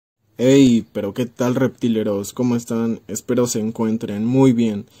Hey, pero ¿qué tal, reptileros? ¿Cómo están? Espero se encuentren muy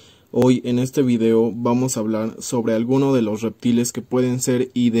bien. Hoy en este video vamos a hablar sobre algunos de los reptiles que pueden ser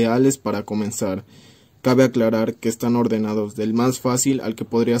ideales para comenzar. Cabe aclarar que están ordenados del más fácil al que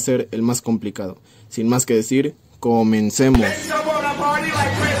podría ser el más complicado. Sin más que decir, comencemos.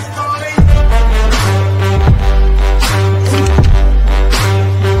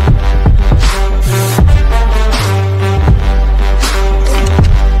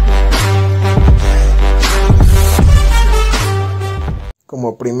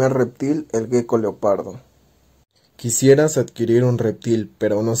 Como primer reptil, el gecko leopardo. ¿Quisieras adquirir un reptil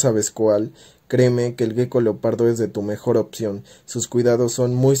pero no sabes cuál? Créeme que el gecko leopardo es de tu mejor opción. Sus cuidados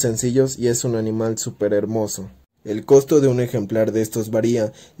son muy sencillos y es un animal súper hermoso. El costo de un ejemplar de estos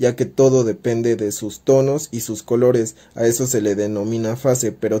varía, ya que todo depende de sus tonos y sus colores. A eso se le denomina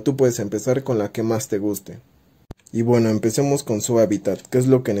fase, pero tú puedes empezar con la que más te guste. Y bueno, empecemos con su hábitat. ¿Qué es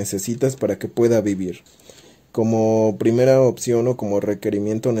lo que necesitas para que pueda vivir? Como primera opción o como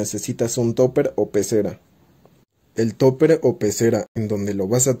requerimiento necesitas un topper o pecera. El topper o pecera en donde lo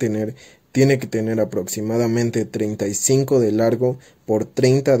vas a tener tiene que tener aproximadamente 35 de largo por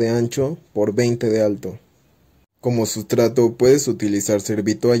 30 de ancho por 20 de alto. Como sustrato puedes utilizar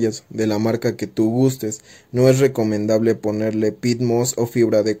servitoallas de la marca que tú gustes. No es recomendable ponerle peat moss o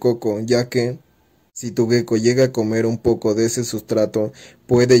fibra de coco, ya que si tu gecko llega a comer un poco de ese sustrato,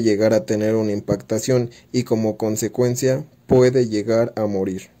 puede llegar a tener una impactación y como consecuencia puede llegar a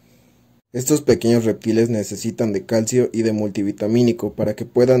morir. Estos pequeños reptiles necesitan de calcio y de multivitamínico para que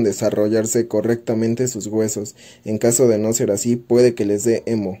puedan desarrollarse correctamente sus huesos. En caso de no ser así, puede que les dé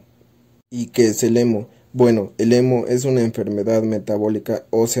hemo. ¿Y qué es el hemo? Bueno, el hemo es una enfermedad metabólica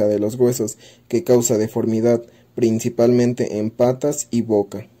ósea de los huesos que causa deformidad, principalmente en patas y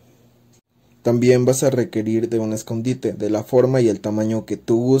boca. También vas a requerir de un escondite de la forma y el tamaño que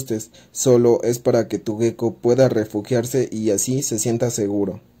tú gustes, solo es para que tu gecko pueda refugiarse y así se sienta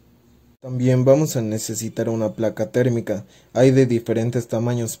seguro. También vamos a necesitar una placa térmica, hay de diferentes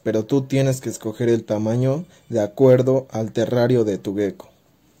tamaños, pero tú tienes que escoger el tamaño de acuerdo al terrario de tu gecko.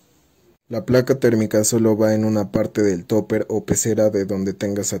 La placa térmica solo va en una parte del topper o pecera de donde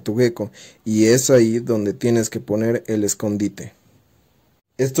tengas a tu gecko, y es ahí donde tienes que poner el escondite.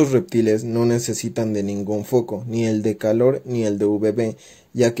 Estos reptiles no necesitan de ningún foco, ni el de calor ni el de UVB,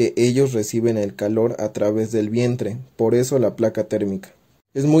 ya que ellos reciben el calor a través del vientre, por eso la placa térmica.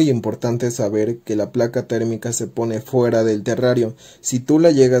 Es muy importante saber que la placa térmica se pone fuera del terrario. Si tú la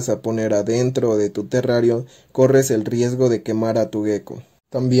llegas a poner adentro de tu terrario, corres el riesgo de quemar a tu gecko.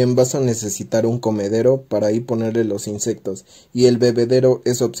 También vas a necesitar un comedero para ahí ponerle los insectos, y el bebedero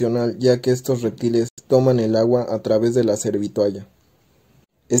es opcional, ya que estos reptiles toman el agua a través de la servitoalla.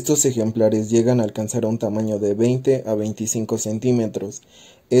 Estos ejemplares llegan a alcanzar un tamaño de 20 a 25 centímetros.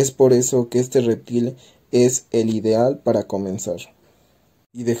 Es por eso que este reptil es el ideal para comenzar.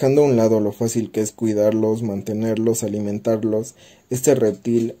 Y dejando a un lado lo fácil que es cuidarlos, mantenerlos, alimentarlos, este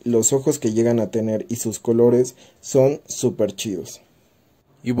reptil, los ojos que llegan a tener y sus colores son súper chidos.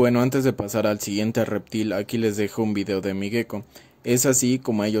 Y bueno, antes de pasar al siguiente reptil, aquí les dejo un video de mi gecko. Es así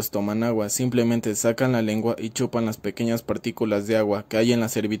como ellos toman agua, simplemente sacan la lengua y chupan las pequeñas partículas de agua que hay en la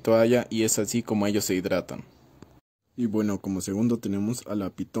servitoalla y es así como ellos se hidratan. Y bueno, como segundo tenemos a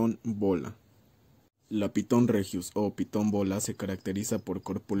la pitón bola. La pitón regius o pitón bola se caracteriza por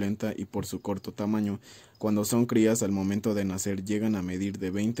corpulenta y por su corto tamaño. Cuando son crías al momento de nacer llegan a medir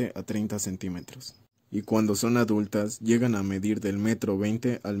de 20 a 30 centímetros. Y cuando son adultas llegan a medir del 1,20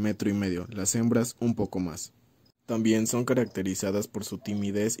 m al 1,5 m, las hembras un poco más. También son caracterizadas por su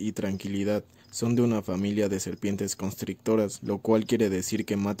timidez y tranquilidad, son de una familia de serpientes constrictoras, lo cual quiere decir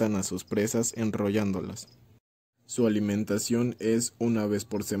que matan a sus presas enrollándolas. Su alimentación es una vez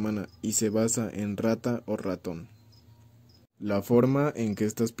por semana y se basa en rata o ratón. La forma en que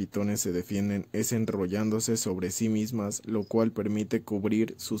estas pitones se defienden es enrollándose sobre sí mismas, lo cual permite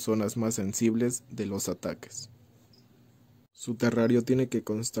cubrir sus zonas más sensibles de los ataques. Su terrario tiene que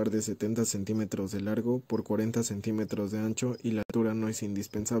constar de 70 centímetros de largo por 40 centímetros de ancho y la altura no es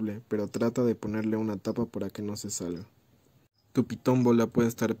indispensable, pero trata de ponerle una tapa para que no se salga. Tu pitón bola puede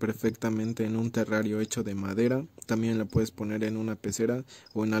estar perfectamente en un terrario hecho de madera, también la puedes poner en una pecera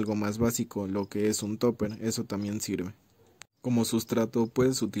o en algo más básico, lo que es un topper, eso también sirve. Como sustrato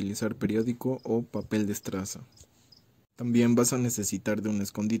puedes utilizar periódico o papel de estraza. También vas a necesitar de un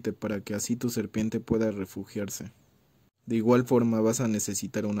escondite para que así tu serpiente pueda refugiarse. De igual forma vas a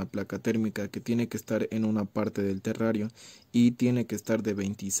necesitar una placa térmica que tiene que estar en una parte del terrario y tiene que estar de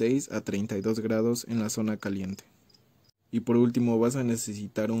 26 a 32 grados en la zona caliente. Y por último vas a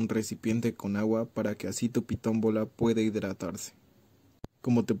necesitar un recipiente con agua para que así tu pitón bola pueda hidratarse.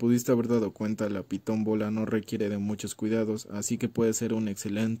 Como te pudiste haber dado cuenta, la pitón bola no requiere de muchos cuidados, así que puede ser un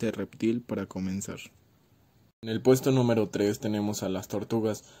excelente reptil para comenzar. En el puesto número 3 tenemos a las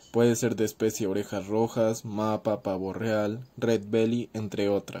tortugas. Puede ser de especie orejas rojas, mapa, pavo real, red belly, entre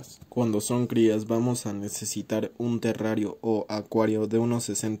otras. Cuando son crías vamos a necesitar un terrario o acuario de unos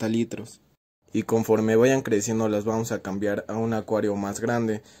 60 litros. Y conforme vayan creciendo las vamos a cambiar a un acuario más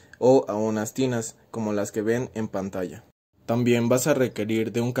grande o a unas tinas como las que ven en pantalla. También vas a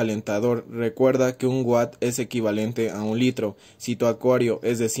requerir de un calentador. Recuerda que un watt es equivalente a un litro. Si tu acuario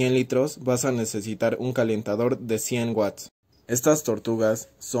es de 100 litros, vas a necesitar un calentador de 100 watts. Estas tortugas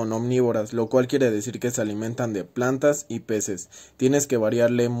son omnívoras, lo cual quiere decir que se alimentan de plantas y peces. Tienes que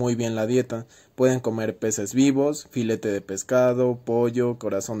variarle muy bien la dieta. Pueden comer peces vivos, filete de pescado, pollo,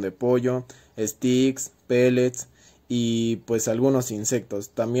 corazón de pollo, sticks, pellets y pues algunos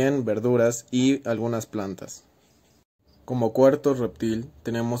insectos, también verduras y algunas plantas. Como cuarto reptil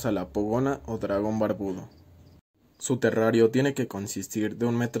tenemos a la pogona o dragón barbudo. Su terrario tiene que consistir de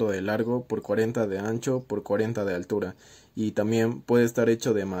 1 metro de largo por 40 de ancho por 40 de altura y también puede estar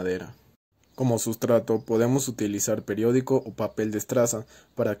hecho de madera. Como sustrato podemos utilizar periódico o papel de estraza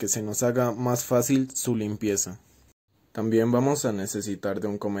para que se nos haga más fácil su limpieza. También vamos a necesitar de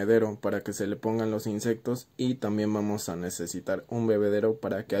un comedero para que se le pongan los insectos y también vamos a necesitar un bebedero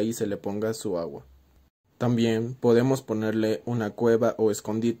para que ahí se le ponga su agua. También podemos ponerle una cueva o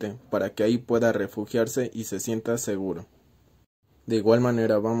escondite para que ahí pueda refugiarse y se sienta seguro. De igual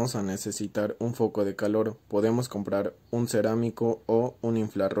manera vamos a necesitar un foco de calor, podemos comprar un cerámico o un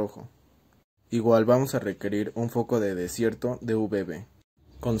infrarrojo. Igual vamos a requerir un foco de desierto de UVB.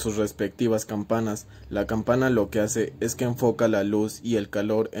 Con sus respectivas campanas, la campana lo que hace es que enfoca la luz y el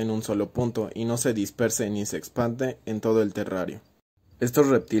calor en un solo punto y no se disperse ni se expande en todo el terrario. Estos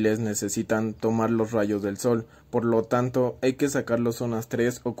reptiles necesitan tomar los rayos del sol, por lo tanto hay que sacarlos unas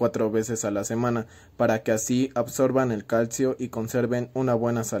 3 o 4 veces a la semana para que así absorban el calcio y conserven una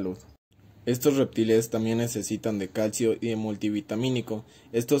buena salud. Estos reptiles también necesitan de calcio y de multivitamínico.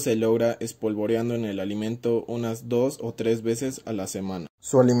 Esto se logra espolvoreando en el alimento unas 2 o 3 veces a la semana.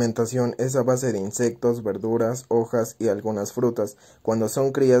 Su alimentación es a base de insectos, verduras, hojas y algunas frutas. Cuando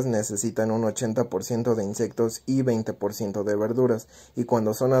son crías necesitan un 80% de insectos y 20% de verduras, y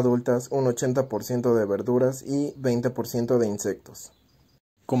cuando son adultas un 80% de verduras y 20% de insectos.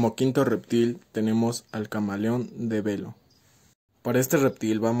 Como quinto reptil tenemos al camaleón de velo. Para este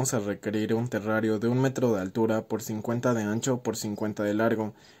reptil vamos a requerir un terrario de 1 metro de altura por 50 de ancho por 50 de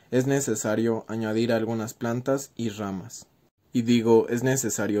largo. Es necesario añadir algunas plantas y ramas. Y digo es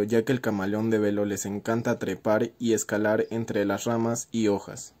necesario ya que el camaleón de velo les encanta trepar y escalar entre las ramas y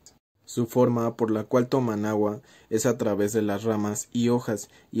hojas. Su forma por la cual toman agua es a través de las ramas y hojas,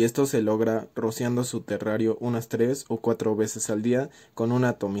 y esto se logra rociando su terrario unas 3 o 4 veces al día con un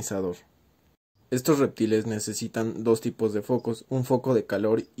atomizador. Estos reptiles necesitan 2 tipos de focos, un foco de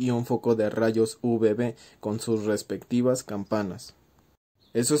calor y un foco de rayos UVB con sus respectivas campanas.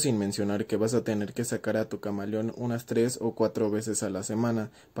 Eso sin mencionar que vas a tener que sacar a tu camaleón unas 3 o 4 veces a la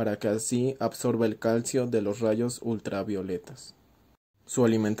semana para que así absorba el calcio de los rayos ultravioletas. Su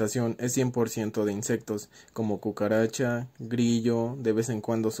alimentación es 100% de insectos como cucaracha, grillo, de vez en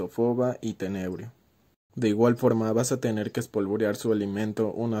cuando zofoba y tenebrio. De igual forma vas a tener que espolvorear su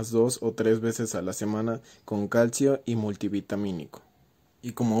alimento unas 2 o 3 veces a la semana con calcio y multivitamínico.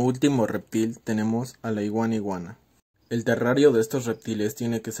 Y como último reptil tenemos a la iguana. El terrario de estos reptiles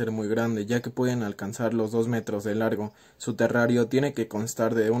tiene que ser muy grande ya que pueden alcanzar los 2 metros de largo. Su terrario tiene que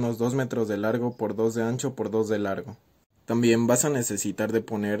constar de unos 2 metros de largo por 2 de ancho por 2 de largo. También vas a necesitar de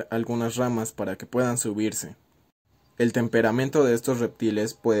poner algunas ramas para que puedan subirse. El temperamento de estos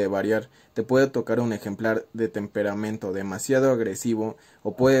reptiles puede variar, te puede tocar un ejemplar de temperamento demasiado agresivo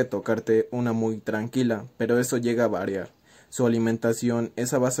o puede tocarte una muy tranquila, pero eso llega a variar. Su alimentación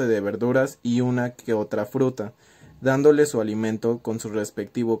es a base de verduras y una que otra fruta, dándole su alimento con su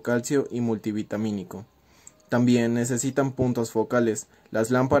respectivo calcio y multivitamínico. También necesitan puntos focales. Las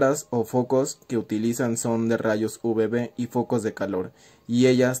lámparas o focos que utilizan son de rayos UVB y focos de calor, y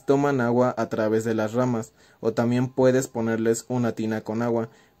ellas toman agua a través de las ramas, o también puedes ponerles una tina con agua,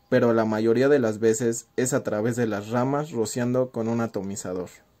 pero la mayoría de las veces es a través de las ramas rociando con un atomizador.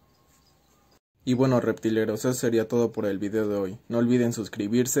 Y bueno, reptileros, eso sería todo por el video de hoy. No olviden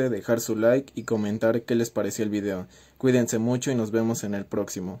suscribirse, dejar su like y comentar qué les pareció el video. Cuídense mucho y nos vemos en el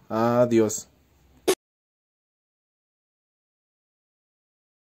próximo. Adiós.